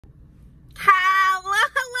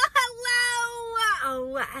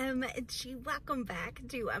OMG, welcome back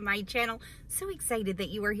to my channel. So excited that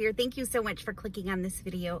you are here. Thank you so much for clicking on this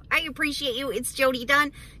video. I appreciate you. It's Jody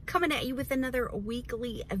Dunn coming at you with another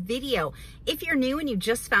weekly video. If you're new and you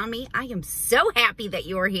just found me, I am so happy that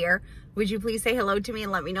you are here. Would you please say hello to me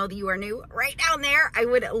and let me know that you are new right down there? I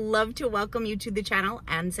would love to welcome you to the channel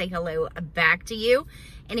and say hello back to you.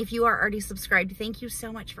 And if you are already subscribed, thank you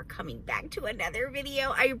so much for coming back to another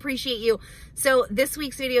video. I appreciate you. So this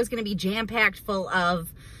week's video is going to be jam-packed full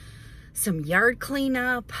of some yard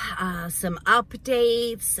cleanup, some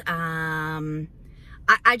updates.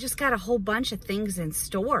 I just got a whole bunch of things in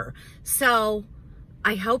store. So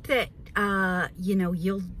I hope that you know,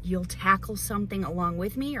 you'll tackle something along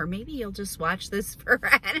with me, or maybe you'll just watch this for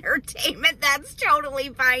entertainment. That's totally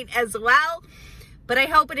fine as well. But I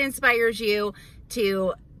hope it inspires you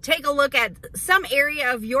to take a look at some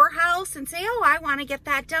area of your house and say, oh, I want to get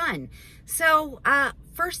that done. So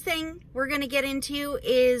first thing we're going to get into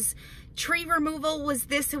is tree removal was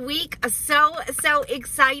this week. So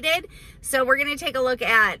excited. So we're going to take a look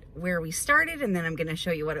at where we started, and then I'm going to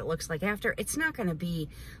show you what it looks like after. It's not going to be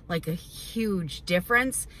like a huge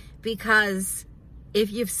difference, because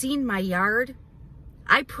if you've seen my yard,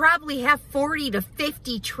 I probably have 40 to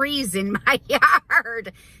 50 trees in my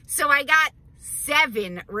yard. So I got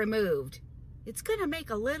 7 removed. It's going to make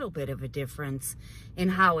a little bit of a difference in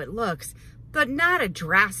how it looks, but not a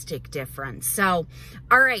drastic difference. So,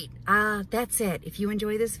 all right, that's it. If you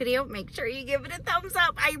enjoy this video, make sure you give it a thumbs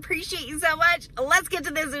up. I appreciate you so much. Let's get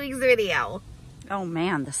to this week's video. Oh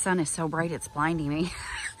man, the sun is so bright, it's blinding me.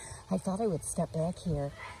 I thought I would step back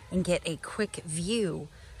here and get a quick view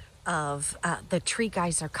of the tree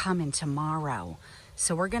guys are coming tomorrow.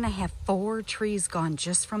 So we're gonna have 4 trees gone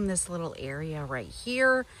just from this little area right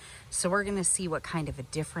here. So we're gonna see what kind of a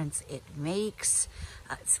difference it makes.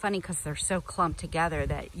 It's funny because they're so clumped together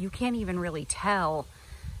that you can't even really tell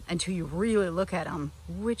until you really look at them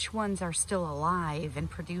which ones are still alive and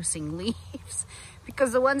producing leaves,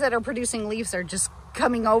 because the ones that are producing leaves are just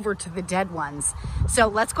coming over to the dead ones. So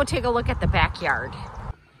let's go take a look at the backyard.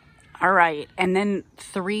 All right, and then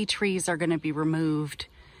 3 trees are gonna be removed.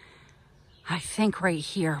 I think right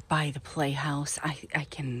here by the playhouse. I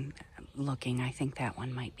think that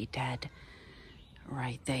one might be dead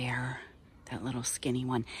right there, that little skinny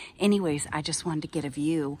one. Anyways, I just wanted to get a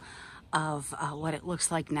view of what it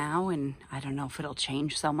looks like now, and I don't know if it'll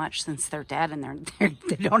change so much since they're dead and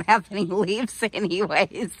they don't have any leaves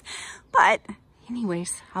anyways. But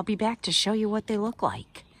anyways, I'll be back to show you what they look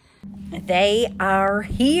like. They are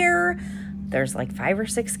here. There's like 5 or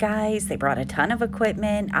 6 guys. They brought a ton of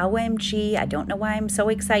equipment. OMG, I don't know why I'm so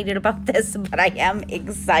excited about this, but I am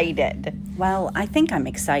excited. Well, I think I'm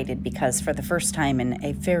excited because for the first time in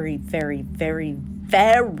a very, very, very,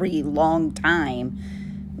 very long time,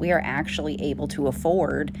 we are actually able to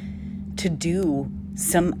afford to do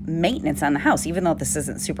some maintenance on the house. Even though this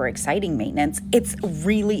isn't super exciting maintenance, it's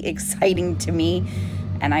really exciting to me.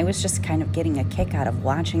 And I was just kind of getting a kick out of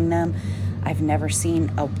watching them. I've never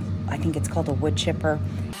seen I think it's called a wood chipper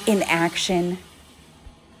in action.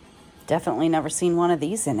 Definitely never seen one of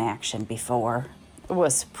these in action before. It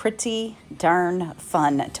was pretty darn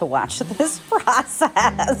fun to watch this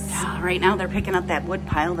process. Right now they're picking up that wood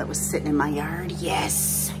pile that was sitting in my yard.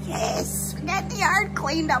 Yes, yes, we got the yard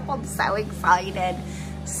cleaned up. I'm so excited,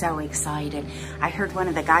 so excited. I heard one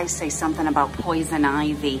of the guys say something about poison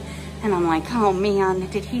ivy, and I'm like, oh man,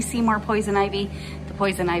 did he see more poison ivy? The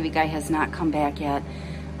poison ivy guy has not come back yet.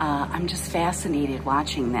 I'm just fascinated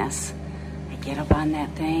watching this. I get up on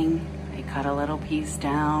that thing, I cut a little piece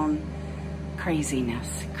down.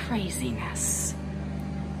 Craziness, craziness.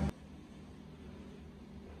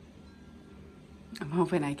 I'm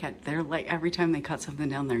hoping they're like, every time they cut something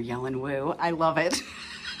down, they're yelling woo. I love it.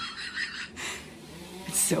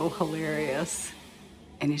 It's so hilarious.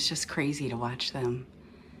 And it's just crazy to watch them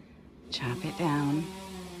chop it down.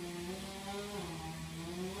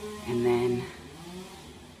 And then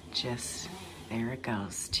just, there it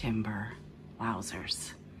goes, timber.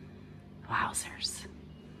 Wowzers, wowzers.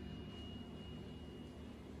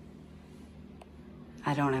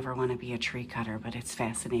 I don't ever want to be a tree cutter, but it's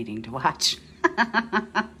fascinating to watch.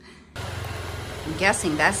 I'm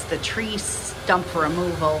guessing that's the tree stump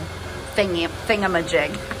removal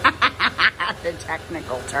thingamajig, the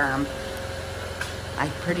technical term.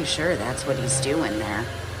 I'm pretty sure that's what he's doing there.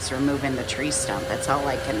 He's removing the tree stump. That's all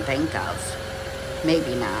I can think of.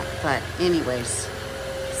 Maybe not, but anyways,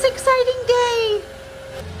 it's an exciting day.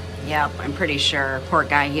 Yep, I'm pretty sure. Poor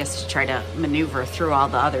guy, he has to try to maneuver through all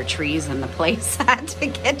the other trees in the playset to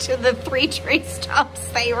get to the 3 tree stumps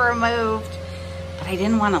they removed. But I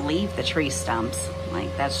didn't want to leave the tree stumps.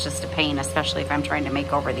 Like, that's just a pain, especially if I'm trying to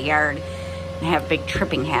make over the yard and have big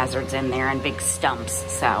tripping hazards in there and big stumps.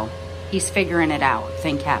 So he's figuring it out,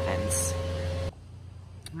 thank heavens.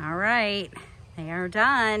 All right, they are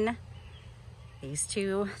done. These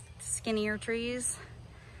two skinnier trees,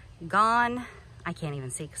 gone. I can't even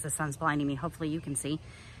see because the sun's blinding me. Hopefully you can see.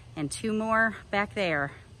 And two more back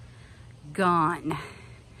there, gone.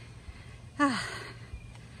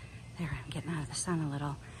 There, I'm getting out of the sun a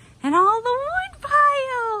little. And all the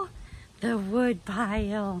wood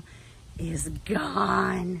pile is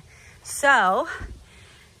gone. So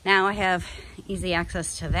now I have easy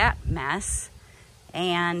access to that mess.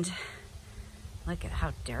 And look at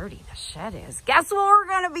how dirty the shed is. Guess what we're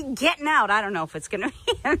gonna be getting out? I don't know if it's gonna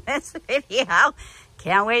be in this video.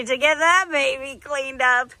 Can't wait to get that baby cleaned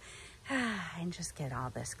up. And just get all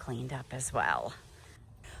this cleaned up as well.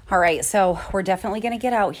 All right, so we're definitely gonna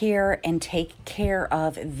get out here and take care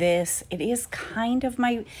of this. It is kind of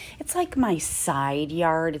it's like my side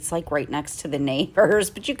yard. It's like right next to the neighbors,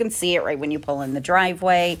 but you can see it right when you pull in the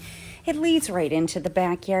driveway. It leads right into the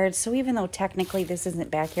backyard. So even though technically this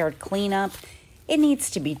isn't backyard cleanup, it needs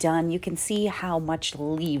to be done. You can see how much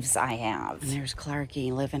leaves I have. And there's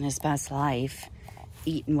Clarky living his best life,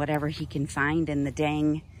 eating whatever he can find in the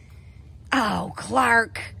dang. Oh,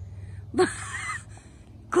 Clark.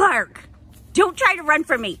 Clark, don't try to run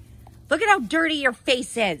from me. Look at how dirty your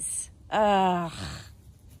face is. All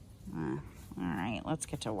right, let's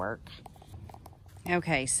get to work.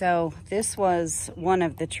 Okay, so this was one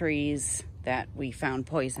of the trees that we found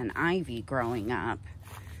poison ivy growing up.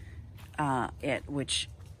 Which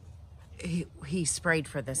he sprayed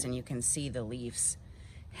for this, and you can see the leaves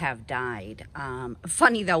have died.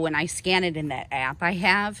 Funny though, when I scan it in that app I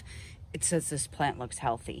have, it says this plant looks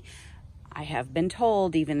healthy. I have been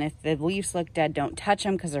told even if the leaves look dead, don't touch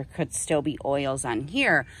them because there could still be oils on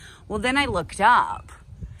here. Well, then I looked up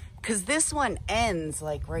because this one ends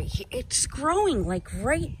like right here. It's growing like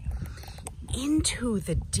right into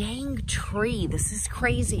the dang tree. This is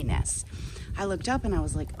craziness. I looked up and I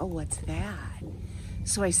was like, oh, what's that?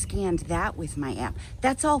 So I scanned that with my app.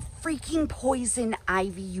 That's all freaking poison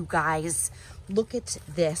ivy, you guys. Look at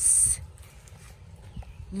this.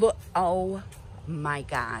 Look, oh my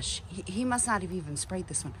gosh. He must not have even sprayed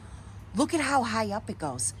this one. Look at how high up it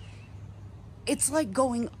goes. It's like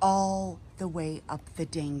going all the way up the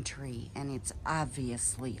dang tree, and it's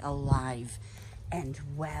obviously alive and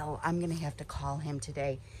well. I'm gonna have to call him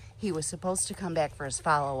today. He was supposed to come back for his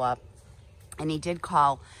follow-up, and he did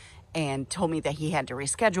call and told me that he had to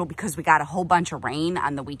reschedule because we got a whole bunch of rain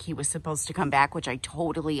on the week he was supposed to come back, which I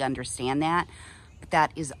totally understand that. But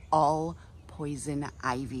that is all poison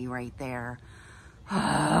ivy right there.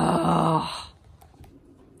 Oh.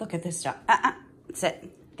 Look at this dog. Sit.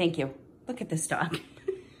 Thank you. Look at this dog.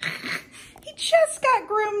 He just got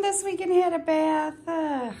groomed this week and had a bath.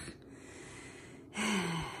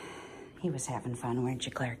 He was having fun, weren't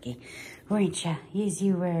you, Clarky? Weren't you? Yes,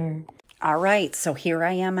 you were. All right, so here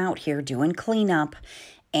I am out here doing cleanup,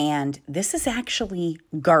 and this is actually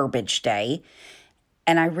garbage day.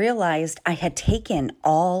 And I realized I had taken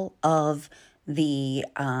all of the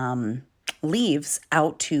leaves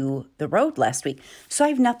out to the road last week. So I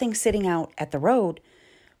have nothing sitting out at the road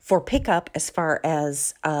for pickup as far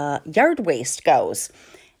as yard waste goes.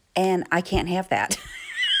 And I can't have that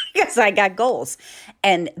because I got goals.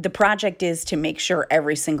 And the project is to make sure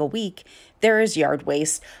every single week there is yard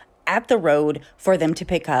waste at the road for them to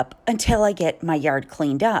pick up until I get my yard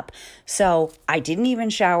cleaned up. So I didn't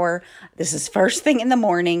even shower. This is first thing in the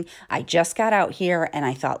morning. I just got out here and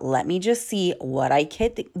I thought, let me just see what I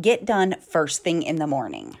could get done first thing in the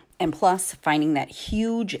morning. And plus, finding that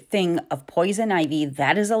huge thing of poison ivy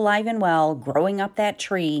that is alive and well, growing up that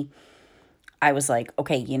tree, I was like,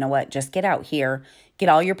 okay, you know what? Just get out here. Get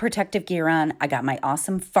all your protective gear on. I got my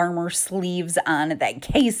awesome farmer sleeves on that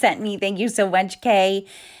Kay sent me. Thank you so much, Kay.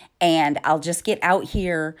 And I'll just get out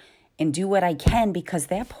here and do what I can because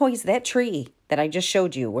that tree that I just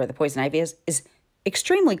showed you where the poison ivy is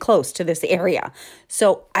extremely close to this area.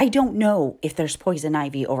 So I don't know if there's poison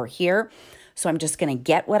ivy over here. So I'm just going to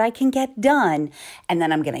get what I can get done. And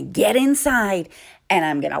then I'm going to get inside and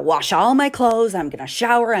I'm going to wash all my clothes. I'm going to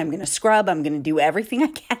shower. I'm going to scrub. I'm going to do everything I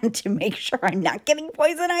can to make sure I'm not getting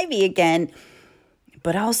poison ivy again,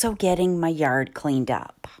 but also getting my yard cleaned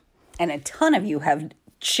up. And a ton of you have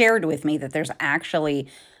shared with me that there's actually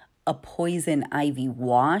a poison ivy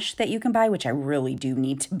wash that you can buy, which I really do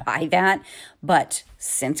need to buy that. But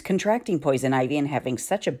since contracting poison ivy and having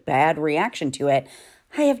such a bad reaction to it,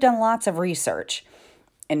 I have done lots of research.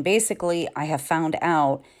 And basically, I have found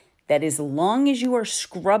out that as long as you are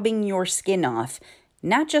scrubbing your skin off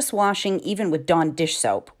not just washing, even with Dawn dish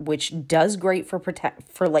soap, which does great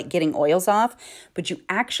for like getting oils off, but you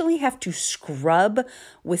actually have to scrub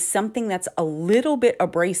with something that's a little bit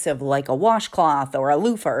abrasive, like a washcloth or a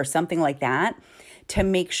loofah or something like that, to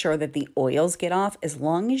make sure that the oils get off. As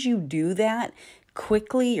long as you do that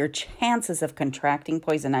quickly, your chances of contracting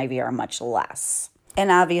poison ivy are much less. And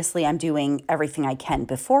obviously, I'm doing everything I can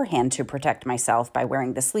beforehand to protect myself by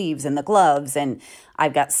wearing the sleeves and the gloves, and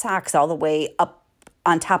I've got socks all the way up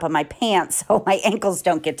on top of my pants so my ankles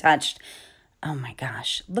don't get touched. Oh my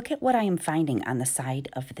gosh, look at what I am finding on the side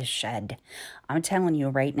of the shed. I'm telling you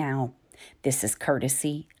right now, this is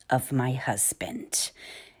courtesy of my husband.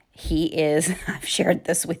 He is, I've shared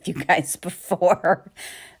this with you guys before,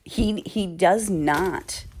 he does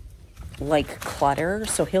not like clutter,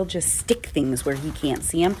 so he'll just stick things where he can't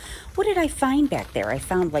see them. What did I find back there? I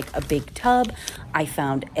found like a big tub. I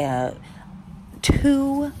found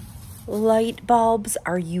 2 light bulbs.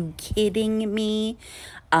 Are you kidding me?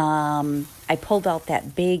 I pulled out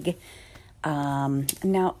that big,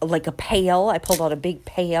 now like a pail. I pulled out a big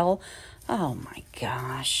pail. Oh my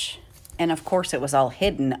gosh. And of course it was all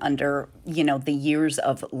hidden under, you know, the years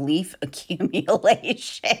of leaf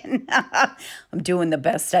accumulation. I'm doing the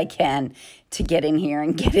best I can to get in here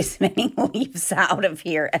and get as many leaves out of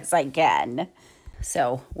here as I can.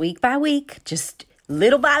 So week by week, just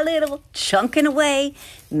little by little, chunking away,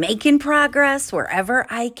 making progress wherever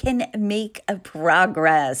I can make a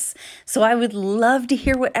progress. So I would love to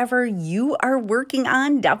hear whatever you are working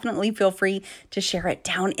on. Definitely feel free to share it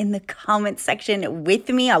down in the comment section with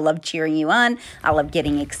me. I love cheering you on. I love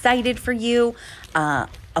getting excited for you.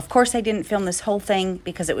 Of course, I didn't film this whole thing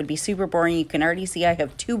because it would be super boring. You can already see I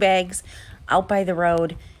have 2 bags out by the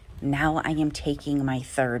road. Now I am taking my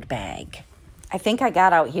 3rd bag. I think I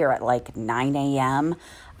got out here at like 9 a.m.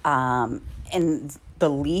 And the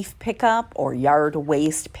leaf pickup or yard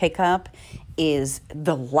waste pickup is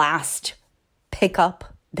the last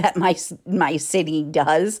pickup that my city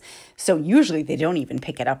does. So usually they don't even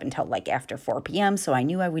pick it up until like after 4 p.m. So I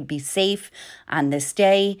knew I would be safe on this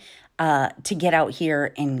day to get out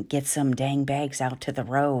here and get some dang bags out to the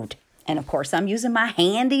road. And of course, I'm using my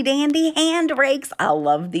handy dandy hand rakes. I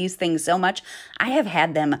love these things so much. I have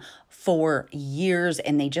had them for years,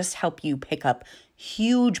 and they just help you pick up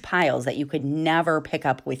huge piles that you could never pick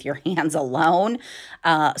up with your hands alone.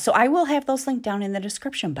 So I will have those linked down in the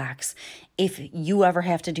description box if you ever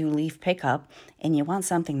have to do leaf pickup and you want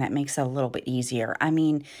something that makes it a little bit easier. I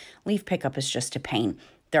mean, leaf pickup is just a pain.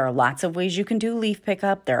 There are lots of ways you can do leaf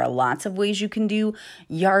pickup. There are lots of ways you can do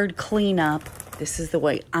yard cleanup. This is the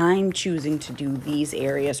way I'm choosing to do these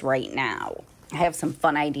areas right now. I have some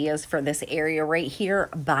fun ideas for this area right here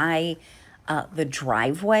by the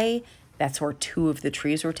driveway. That's where 2 of the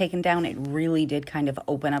trees were taken down. It really did kind of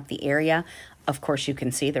open up the area. Of course, you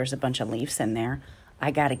can see there's a bunch of leaves in there.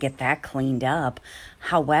 I got to get that cleaned up.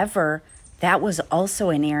 However, that was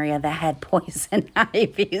also an area that had poison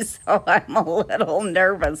ivy, so I'm a little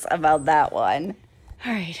nervous about that one.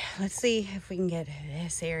 All right, let's see if we can get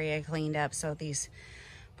this area cleaned up so these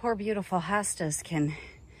poor beautiful hostas can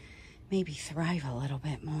maybe thrive a little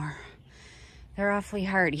bit more. They're awfully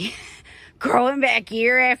hardy, growing back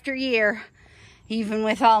year after year, even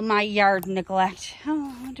with all my yard neglect.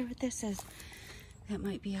 Oh, I wonder what this is. That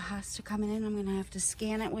might be a hosta coming in. I'm gonna have to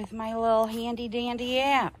scan it with my little handy dandy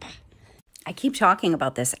app. I keep talking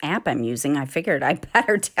about this app I'm using. I figured I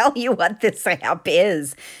better tell you what this app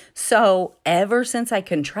is. So ever since I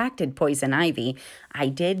contracted poison ivy, I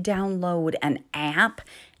did download an app,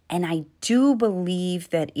 and I do believe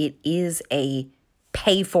that it is a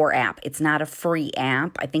pay-for app. It's not a free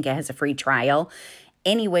app. I think it has a free trial.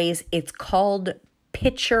 Anyways, it's called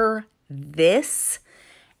Picture This,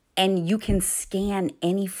 and you can scan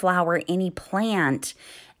any flower, any plant,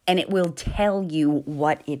 and it will tell you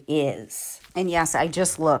what it is. And yes, I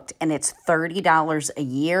just looked, and it's $30 a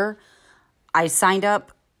year. I signed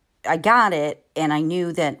up, I got it, and I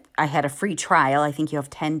knew that I had a free trial. I think you have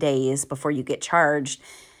 10 days before you get charged.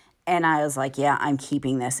 And I was like, yeah, I'm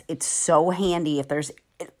keeping this. It's so handy. If there's,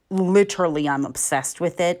 literally, I'm obsessed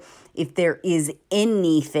with it. If there is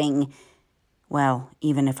anything, well,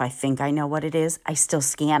 even if I think I know what it is, I still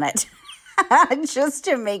scan it just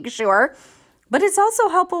to make sure. But it's also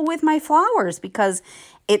helpful with my flowers because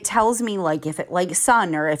it tells me like if it likes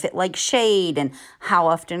sun or if it likes shade and how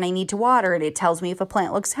often I need to water it. It tells me if a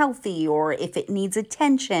plant looks healthy or if it needs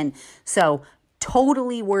attention. So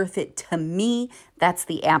totally worth it to me. That's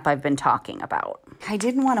the app I've been talking about. I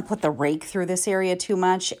didn't want to put the rake through this area too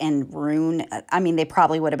much and ruin, I mean, they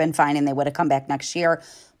probably would have been fine and they would have come back next year.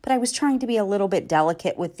 But I was trying to be a little bit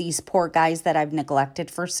delicate with these poor guys that I've neglected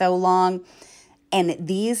for so long. And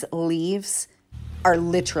these leaves are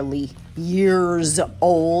literally years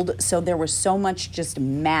old. So there was so much just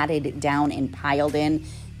matted down and piled in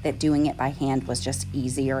that doing it by hand was just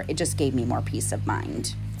easier. It just gave me more peace of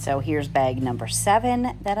mind. So here's bag number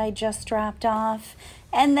 7 that I just dropped off,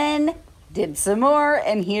 and then did some more.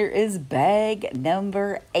 And here is bag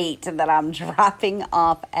number 8 that I'm dropping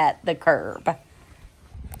off at the curb.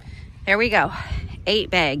 There we go. 8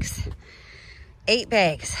 bags. 8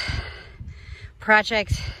 bags.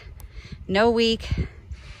 Project no week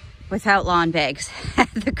without lawn bags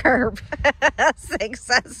at the curb.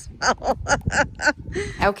 Successful.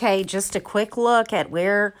 Okay, just a quick look at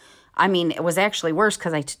where, I mean, it was actually worse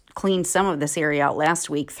because I cleaned some of this area out last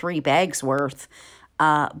week, 3 bags worth.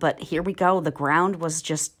 But here we go. The ground was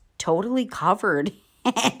just totally covered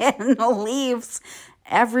in the leaves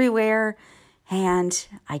everywhere. And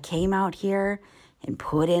I came out here and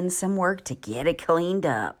put in some work to get it cleaned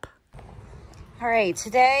up. All right,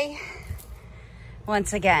 today,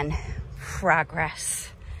 once again, progress.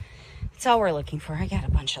 It's all we're looking for. I got a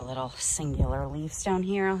bunch of little singular leaves down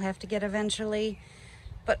here I'll have to get eventually.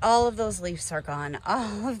 But all of those leaves are gone.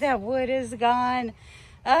 All of that wood is gone.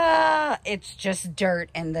 It's just dirt,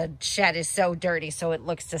 and the shed is so dirty, so it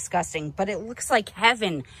looks disgusting. But it looks like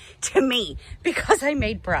heaven to me because I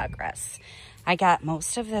made progress. I got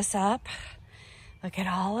most of this up. Look at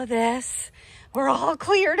all of this. We're all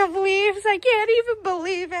cleared of leaves. I can't even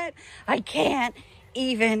believe it. I can't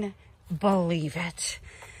even believe it.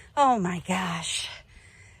 Oh my gosh.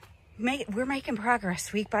 We're making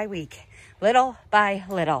progress week by week, little by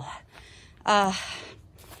little.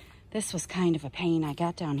 This was kind of a pain I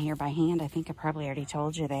got down here by hand. I think I probably already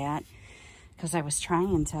told you that because I was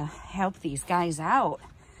trying to help these guys out.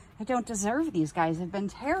 I don't deserve these guys. I've been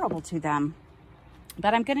terrible to them.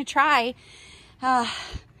 But I'm going to try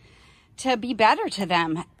to be better to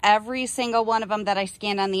them. Every single one of them that I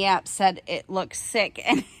scanned on the app said it looks sick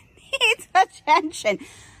and needs attention.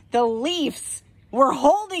 The leaves were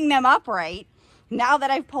holding them upright. Now that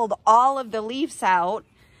I've pulled all of the leaves out,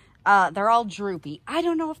 they're all droopy. I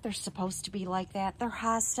don't know if they're supposed to be like that. They're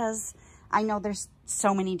hostas. I know there's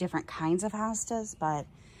so many different kinds of hostas, but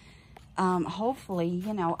hopefully,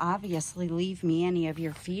 you know, obviously leave me any of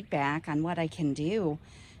your feedback on what I can do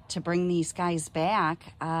to bring these guys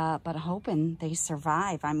back, but hoping they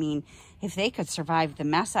survive. I mean, if they could survive the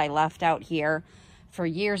mess I left out here for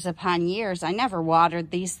years upon years. I never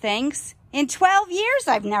watered these things. In 12 years,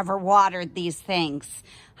 I've never watered these things.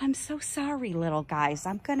 I'm so sorry, little guys.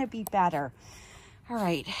 I'm going to be better. All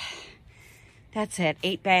right. That's it.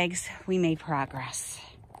 8 bags. We made progress.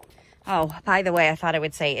 Oh, by the way, I thought I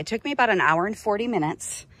would say it took me about an hour and 40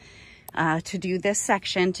 minutes to do this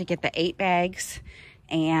section to get the 8 bags.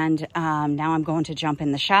 And now I'm going to jump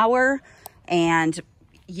in the shower and,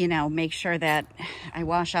 you know, make sure that I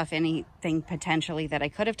wash off anything potentially that I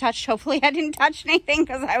could have touched. Hopefully I didn't touch anything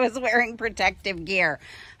because I was wearing protective gear.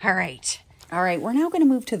 All right. All right, we're now going to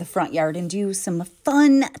move to the front yard and do some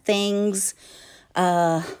fun things.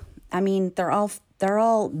 I mean, they're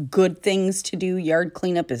all good things to do. Yard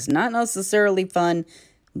cleanup is not necessarily fun,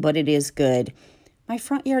 but it is good. My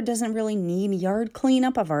front yard doesn't really need yard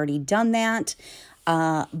cleanup. I've already done that.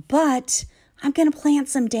 But I'm going to plant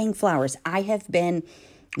some dang flowers. I have been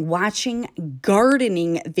watching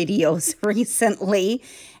gardening videos recently,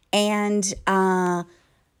 and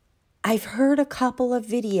I've heard a couple of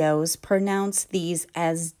videos pronounce these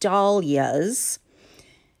as dahlias.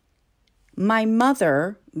 My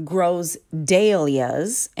mother grows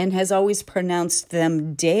dahlias and has always pronounced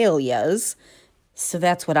them dahlias, so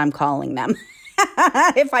that's what I'm calling them.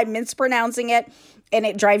 If I'm mispronouncing it and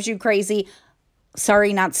it drives you crazy,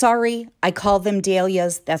 sorry, not sorry. I call them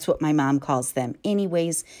dahlias. That's what my mom calls them.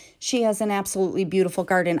 Anyways, she has an absolutely beautiful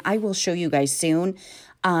garden. I will show you guys soon.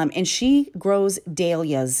 And she grows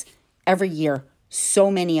dahlias every year, so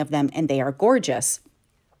many of them, and they are gorgeous.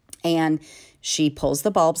 And she pulls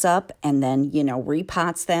the bulbs up and then, you know,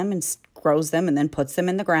 repots them and grows them and then puts them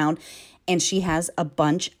in the ground. And she has a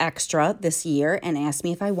bunch extra this year and asked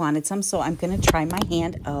me if I wanted some. So I'm going to try my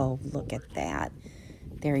hand. Oh, look at that.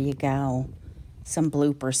 There you go. Some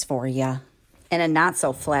bloopers for you. In a not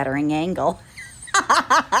so flattering angle.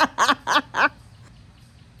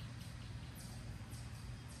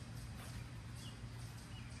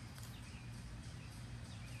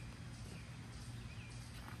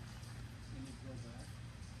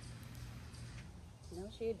 You know,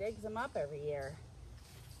 she digs them up every year.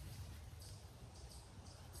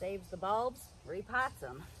 Saves the bulbs, repots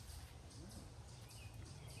them.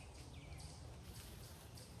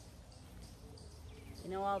 You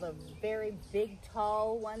know all the very big,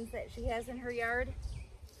 tall ones that she has in her yard?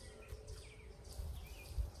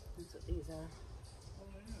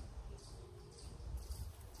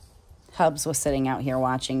 Hubs was sitting out here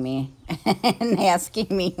watching me and asking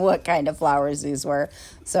me what kind of flowers these were.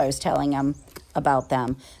 So I was telling him about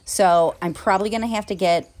them. So I'm probably going to have to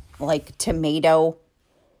get like tomato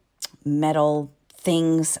metal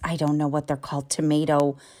things. I don't know what they're called.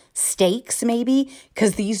 Tomato stakes maybe,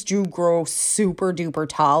 because these do grow super duper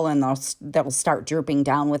tall and they'll start drooping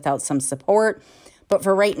down without some support. But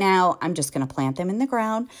for right now, I'm just going to plant them in the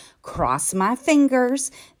ground, cross my fingers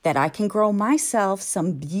that I can grow myself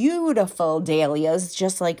some beautiful dahlias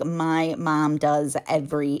just like my mom does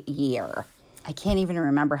every year. I can't even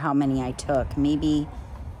remember how many I took. Maybe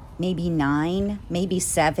 9, maybe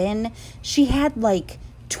 7. She had like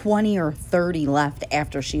 20 or 30 left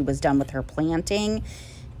after she was done with her planting.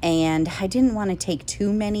 And I didn't want to take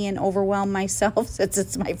too many and overwhelm myself since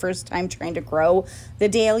it's my first time trying to grow the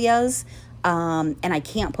dahlias. And I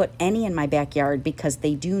can't put any in my backyard because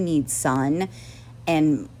they do need sun.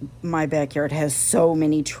 And my backyard has so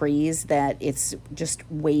many trees that it's just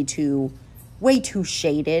way too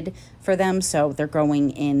shaded for them. So they're going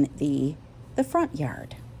in the front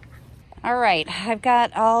yard. All right, I've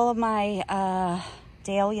got all of my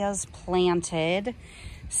dahlias planted.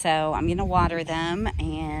 So I'm going to water them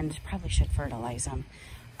and probably should fertilize them.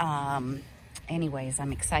 Anyways,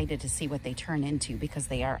 I'm excited to see what they turn into because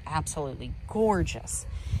they are absolutely gorgeous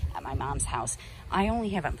at my mom's house. I only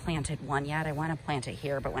haven't planted one yet. I want to plant it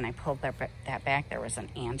here, but when I pulled that back, there was an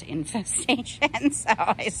ant infestation. So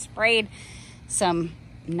I sprayed some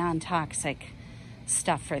non-toxic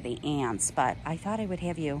stuff for the ants, but I thought I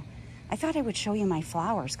would show you my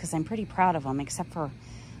flowers because I'm pretty proud of them, except for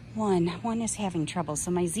one is having trouble.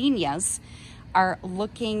 So my zinnias are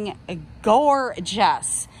looking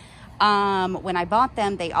gorgeous. When I bought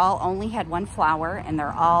them, they all only had 1 flower and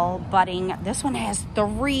they're all budding. This one has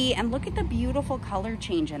 3, and look at the beautiful color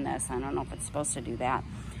change in this. I don't know if it's supposed to do that,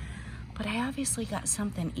 but I obviously got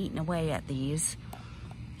something eating away at these.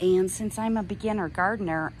 And since I'm a beginner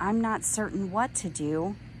gardener, I'm not certain what to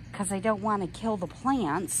do because I don't want to kill the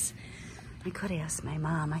plants. I could ask my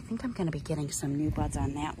mom. I think I'm going to be getting some new buds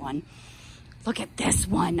on that one. Look at this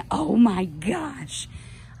one. Oh my gosh.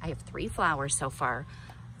 I have 3 flowers so far.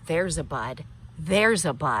 There's a bud. There's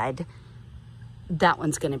a bud. That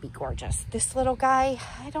one's going to be gorgeous. This little guy,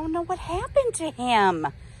 I don't know what happened to him.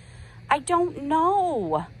 I don't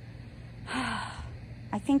know.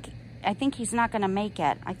 I think he's not going to make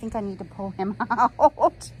it. I think I need to pull him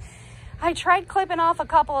out. I tried clipping off a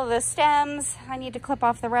couple of the stems. I need to clip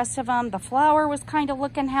off the rest of them. The flower was kind of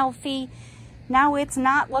looking healthy. Now it's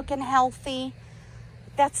not looking healthy.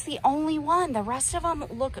 That's the only one. The rest of them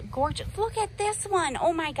look gorgeous. Look at this one.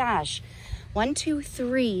 Oh my gosh. 1, 2,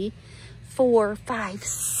 3, 4, 5,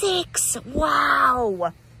 6.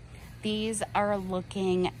 Wow. These are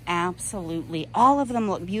looking absolutely, all of them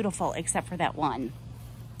look beautiful except for that one.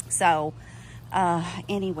 So,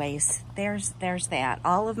 anyways, there's that.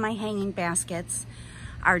 All of my hanging baskets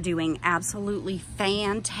are doing absolutely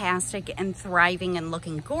fantastic and thriving and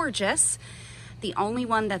looking gorgeous. The only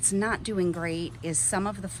one that's not doing great is some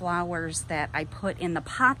of the flowers that I put in the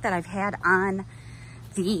pot that I've had on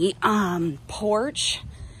the porch,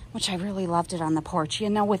 which I really loved it on the porch. You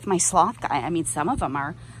know, with my sloth guy, I mean, some of them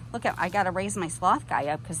are. Look at, I got to raise my sloth guy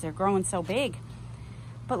up because they're growing so big.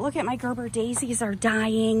 But look at my Gerber daisies are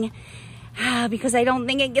dying because I don't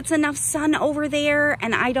think it gets enough sun over there.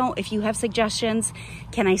 And I don't, if you have suggestions,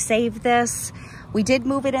 can I save this? We did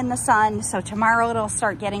move it in the sun, so tomorrow it'll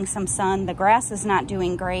start getting some sun. The grass is not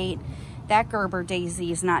doing great. That Gerber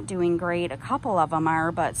daisy is not doing great. A couple of them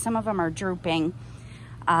are, but some of them are drooping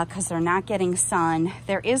because they're not getting sun.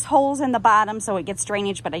 There is holes in the bottom, so it gets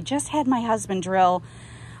drainage, but I just had my husband drill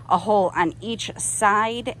a hole on each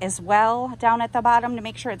side as well down at the bottom to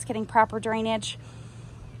make sure it's getting proper drainage.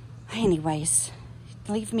 Anyways,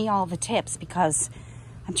 leave me all the tips because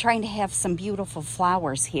I'm trying to have some beautiful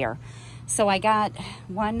flowers here. So I got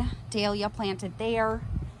 1 dahlia planted there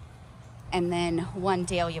and then 1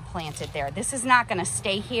 dahlia planted there. This is not going to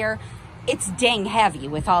stay here. It's dang heavy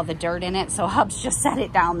with all the dirt in it, so Hubs just set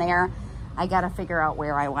it down there. I got to figure out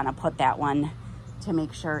where I want to put that one to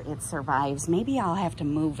make sure it survives. Maybe I'll have to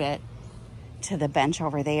move it to the bench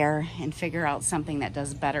over there and figure out something that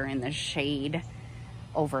does better in the shade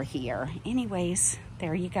over here. Anyways,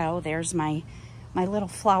 there you go. There's my little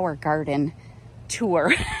flower garden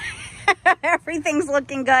tour. Everything's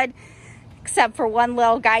looking good except for one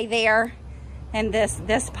little guy there and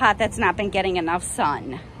this pot that's not been getting enough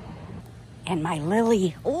sun. And my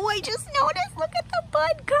lily. Oh, I just noticed, look at the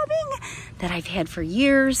bud coming that I've had for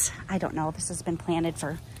years. I don't know if this has been planted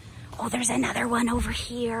for, oh, there's another one over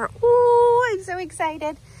here. Oh, I'm so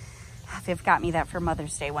excited. Viv got me that for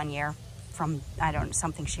Mother's Day one year from, I don't know,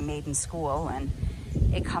 something she made in school, and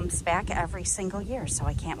it comes back every single year, so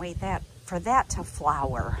I can't wait for that to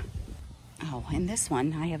flower. Oh, and this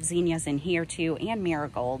one, I have zinnias in here too, and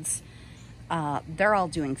marigolds. They're all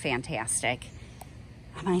doing fantastic.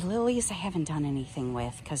 My lilies I haven't done anything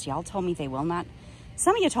with because y'all told me they will not.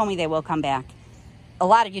 Some of you told me they will come back. A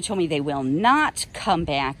lot of you told me they will not come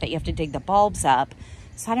back, that you have to dig the bulbs up.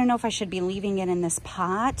 So I don't know if I should be leaving it in this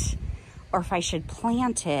pot or if I should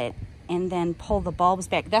plant it and then pull the bulbs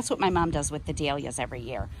back. That's what my mom does with the dahlias every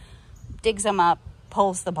year. Digs them up,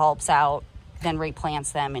 pulls the bulbs out, then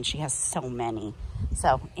replants them, and she has so many.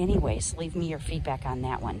 So anyways, leave me your feedback on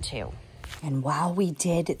that one too. And while we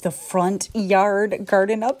did the front yard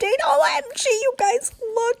garden update, OMG, you guys,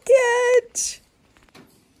 look it.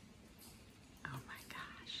 Oh my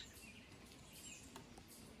gosh.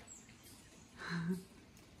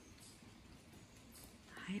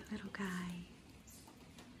 Hi, little guy.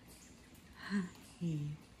 Hi.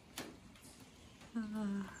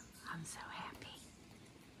 I'm so happy.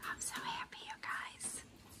 I'm so happy, you guys.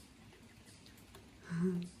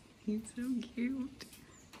 He's so cute.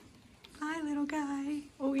 Hi, little guy.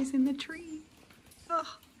 Always in the tree.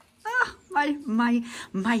 Oh, my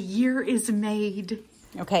year is made.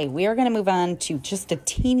 Okay, we are going to move on to just a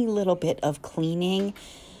teeny little bit of cleaning.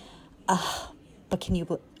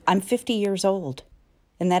 But I'm 50 years old,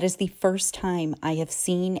 and that is the first time I have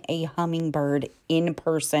seen a hummingbird in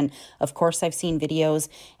person. Of course, I've seen videos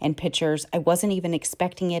and pictures. I wasn't even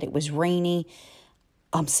expecting it. It was rainy.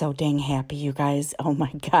 I'm so dang happy, you guys. Oh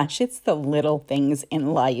my gosh, it's the little things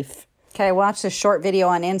in life. Okay, I watched a short video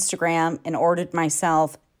on Instagram and ordered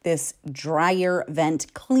myself this dryer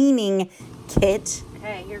vent cleaning kit.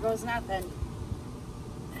 Okay, here goes nothing.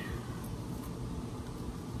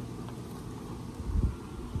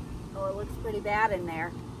 Oh, it looks pretty bad in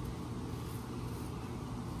there.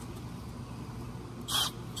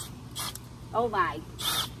 Oh my.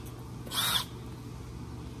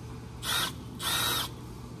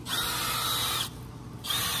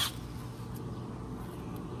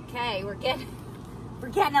 Okay, we're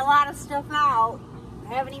getting a lot of stuff out.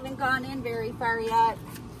 I haven't even gone in very far yet.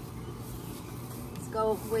 Let's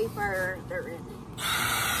go way farther in.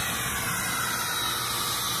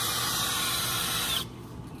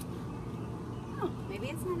 Oh, maybe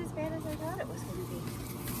it's not as bad as I thought it was going to be.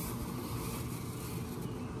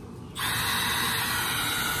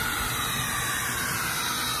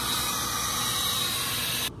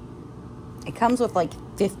 It comes with like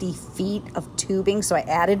 50 feet of tubing, so I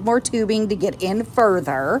added more tubing to get in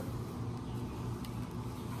further.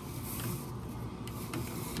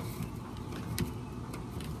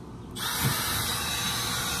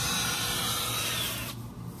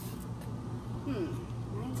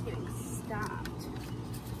 Mine's getting stopped.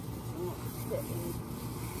 Oh, fitting.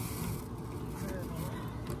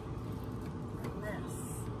 This.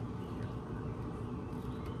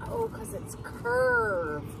 Oh, because it's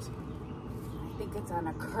curved. I think it's on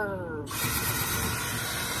a curve.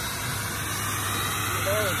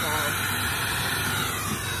 There we go.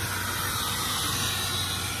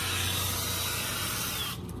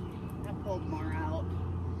 I pulled more out.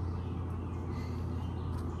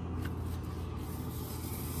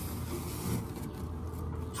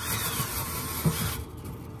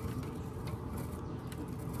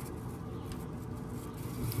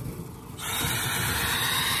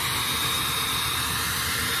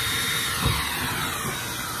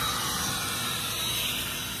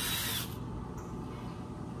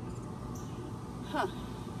 Huh.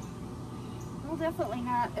 Well, definitely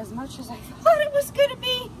not as much as I thought it was going to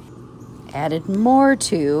be. Added more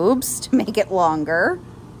tubes to make it longer.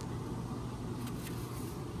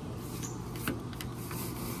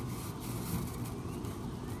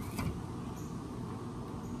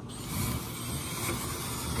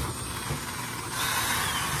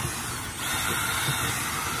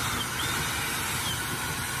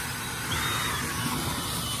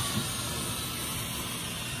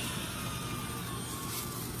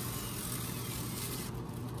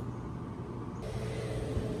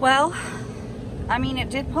 Well, I mean, it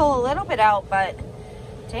did pull a little bit out, but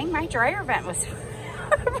dang, my dryer vent was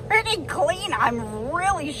pretty clean. I'm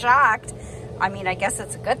really shocked. I mean, I guess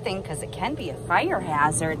it's a good thing because it can be a fire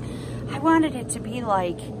hazard. I wanted it to be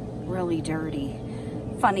like really dirty.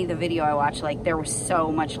 Funny, the video I watched, like there was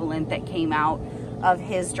so much lint that came out of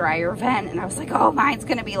his dryer vent, and I was like, oh, mine's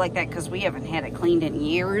gonna be like that because we haven't had it cleaned in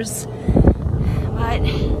years. But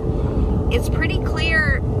it's pretty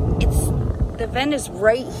clear. The vent is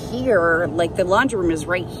right here, like the laundry room is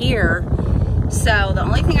right here. So the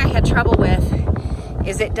only thing I had trouble with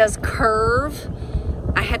is it does curve.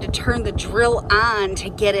 I had to turn the drill on to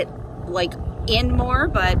get it like in more,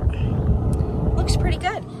 but looks pretty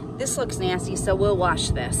good. This looks nasty, so we'll wash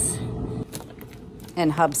this.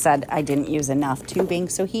 And Hub said I didn't use enough tubing,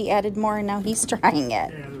 so he added more, and now he's trying it. Yeah,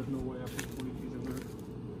 there's no way I put 20 feet in there.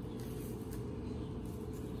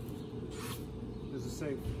 Does it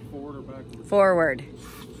say forward or backward? Forward.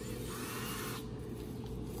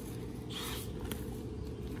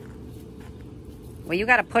 Well, you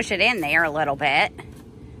got to push it in there a little bit.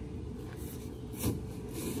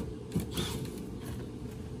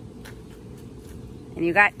 And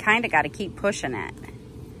you kind of got to keep pushing it.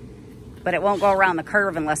 But it won't go around the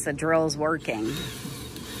curve unless the drill's working.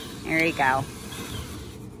 There you go.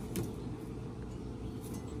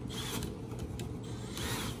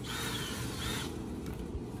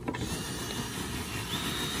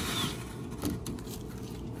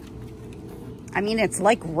 I mean, it's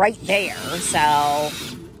like right there, so.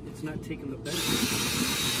 It's not taking the bend.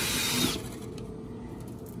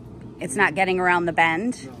 It's not getting around the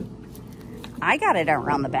bend? No. I got it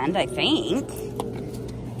around the bend, I think.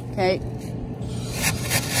 Okay.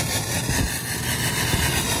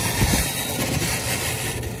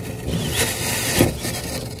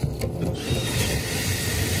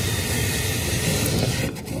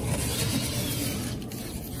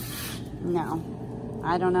 No,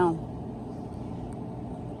 I don't know.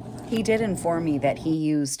 He did inform me that he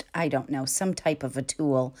used, I don't know, some type of a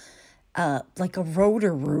tool, like a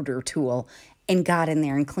rotor tool, and got in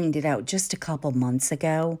there and cleaned it out just a couple months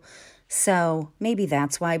ago. So maybe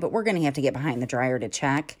that's why, but we're going to have to get behind the dryer to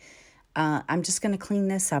check. I'm just going to clean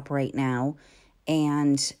this up right now.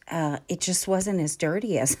 And it just wasn't as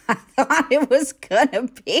dirty as I thought it was going to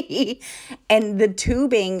be. And the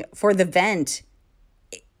tubing for the vent,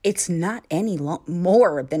 it's not any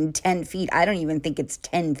more than 10 feet. I don't even think it's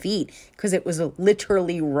 10 feet because it was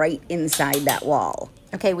literally right inside that wall.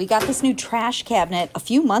 Okay, we got this new trash cabinet a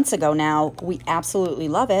few months ago now. We absolutely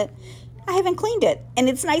love it. I haven't cleaned it, and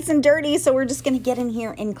it's nice and dirty, so we're just going to get in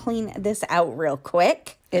here and clean this out real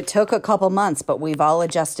quick. It took a couple months, but we've all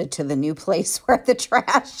adjusted to the new place where the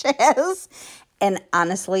trash is. And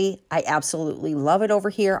honestly, I absolutely love it over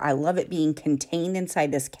here. I love it being contained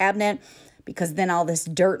inside this cabinet because then all this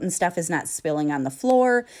dirt and stuff is not spilling on the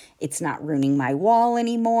floor. It's not ruining my wall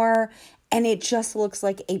anymore. And it just looks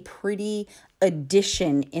like a pretty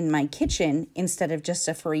addition in my kitchen instead of just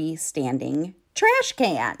a freestanding trash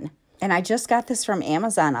can. And I just got this from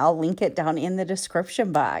Amazon. I'll link it down in the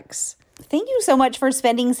description box. Thank you so much for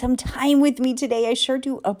spending some time with me today. I sure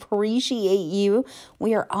do appreciate you.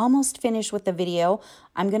 We are almost finished with the video.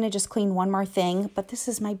 I'm going to just clean one more thing, but this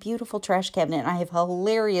is my beautiful trash cabinet. And I have a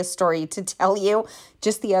hilarious story to tell you.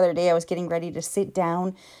 Just the other day, I was getting ready to sit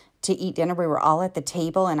down to eat dinner. We were all at the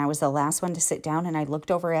table, and I was the last one to sit down, and I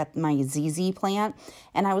looked over at my ZZ plant,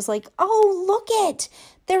 and I was like, oh, look it.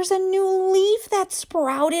 There's a new leaf that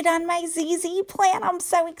sprouted on my ZZ plant. I'm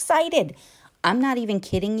so excited. I'm not even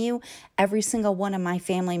kidding you. Every single one of my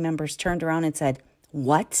family members turned around and said,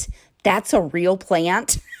 what? That's a real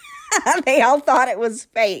plant? They all thought it was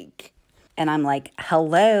fake. And I'm like,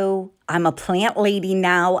 hello, I'm a plant lady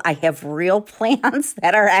now. I have real plants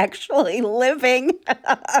that are actually living.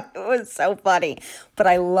 It was so funny. But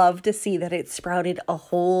I love to see that it sprouted a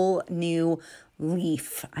whole new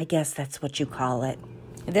leaf. I guess that's what you call it.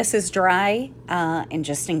 This is dry, and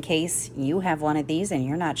just in case you have one of these and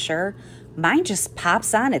you're not sure, mine just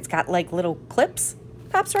pops on. It's got like little clips,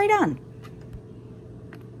 pops right on.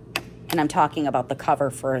 And I'm talking about the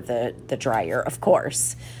cover for the dryer, of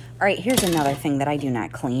course. All right, here's another thing that I do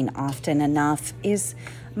not clean often enough is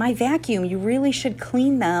my vacuum. You really should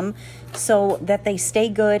clean them so that they stay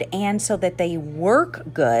good and so that they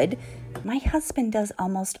work good. My husband does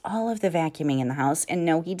almost all of the vacuuming in the house, and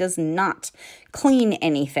no, he does not clean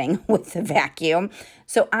anything with the vacuum.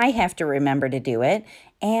 So I have to remember to do it,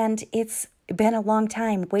 and it's been a long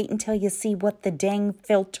time. Wait until you see what the dang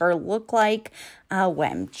filter look like.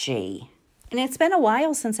 OMG. And it's been a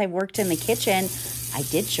while since I worked in the kitchen. I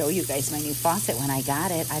did show you guys my new faucet when I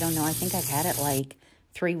got it. I don't know, I think I've had it like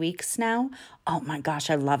 3 weeks now. Oh my gosh,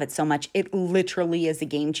 I love it so much. It literally is a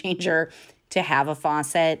game changer to have a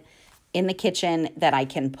faucet in the kitchen that I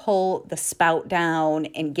can pull the spout down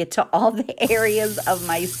and get to all the areas of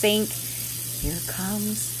my sink. Here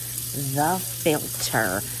comes the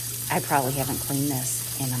filter. I probably haven't cleaned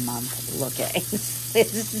this in a month. Look at it.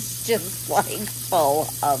 It's just like full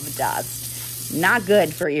of dust. Not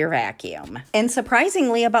good for your vacuum. And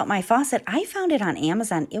surprisingly about my faucet, I found it on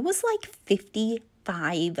Amazon. It was like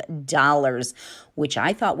 $55, which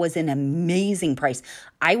I thought was an amazing price.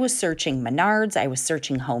 I was searching Menards. I was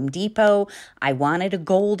searching Home Depot. I wanted a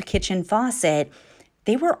gold kitchen faucet.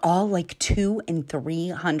 They were all like $200 and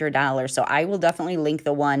 $300. So I will definitely link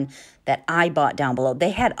the one that I bought down below. They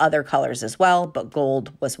had other colors as well, but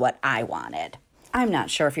gold was what I wanted. I'm not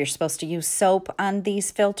sure if you're supposed to use soap on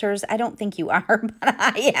these filters. I don't think you are, but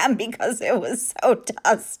I am because it was so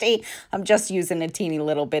dusty. I'm just using a teeny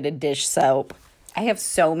little bit of dish soap. I have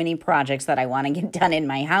so many projects that I want to get done in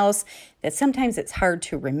my house that sometimes it's hard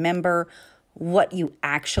to remember what you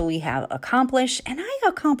actually have accomplished. And I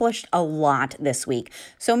accomplished a lot this week.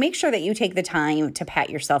 So make sure that you take the time to pat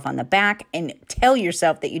yourself on the back and tell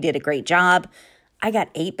yourself that you did a great job. I got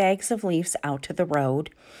 8 bags of leaves out to the road.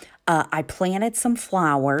 I planted some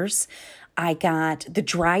flowers. I got the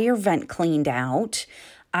dryer vent cleaned out.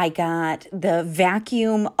 I got the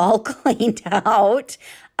vacuum all cleaned out.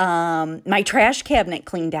 My trash cabinet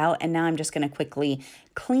cleaned out. And now I'm just going to quickly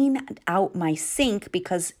clean out my sink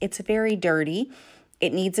because it's very dirty.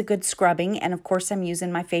 It needs a good scrubbing. And of course, I'm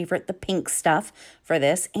using my favorite, the pink stuff for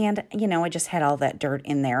this. And, you know, I just had all that dirt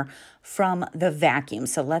in there from the vacuum.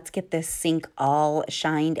 So let's get this sink all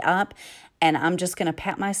shined up. And I'm just going to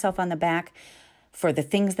pat myself on the back for the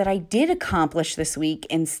things that I did accomplish this week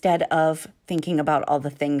instead of thinking about all the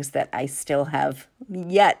things that I still have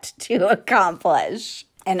yet to accomplish.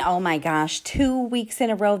 And oh my gosh, 2 weeks in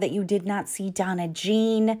a row that you did not see Donna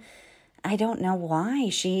Jean. I don't know why.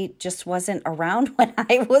 She just wasn't around when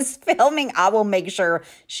I was filming. I will make sure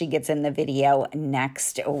she gets in the video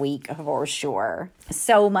next week for sure.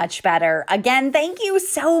 So much better. Again, thank you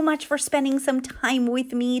so much for spending some time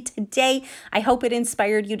with me today. I hope it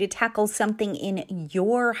inspired you to tackle something in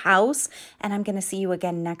your house. And I'm going to see you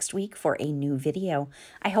again next week for a new video.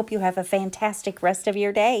 I hope you have a fantastic rest of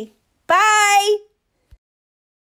your day. Bye!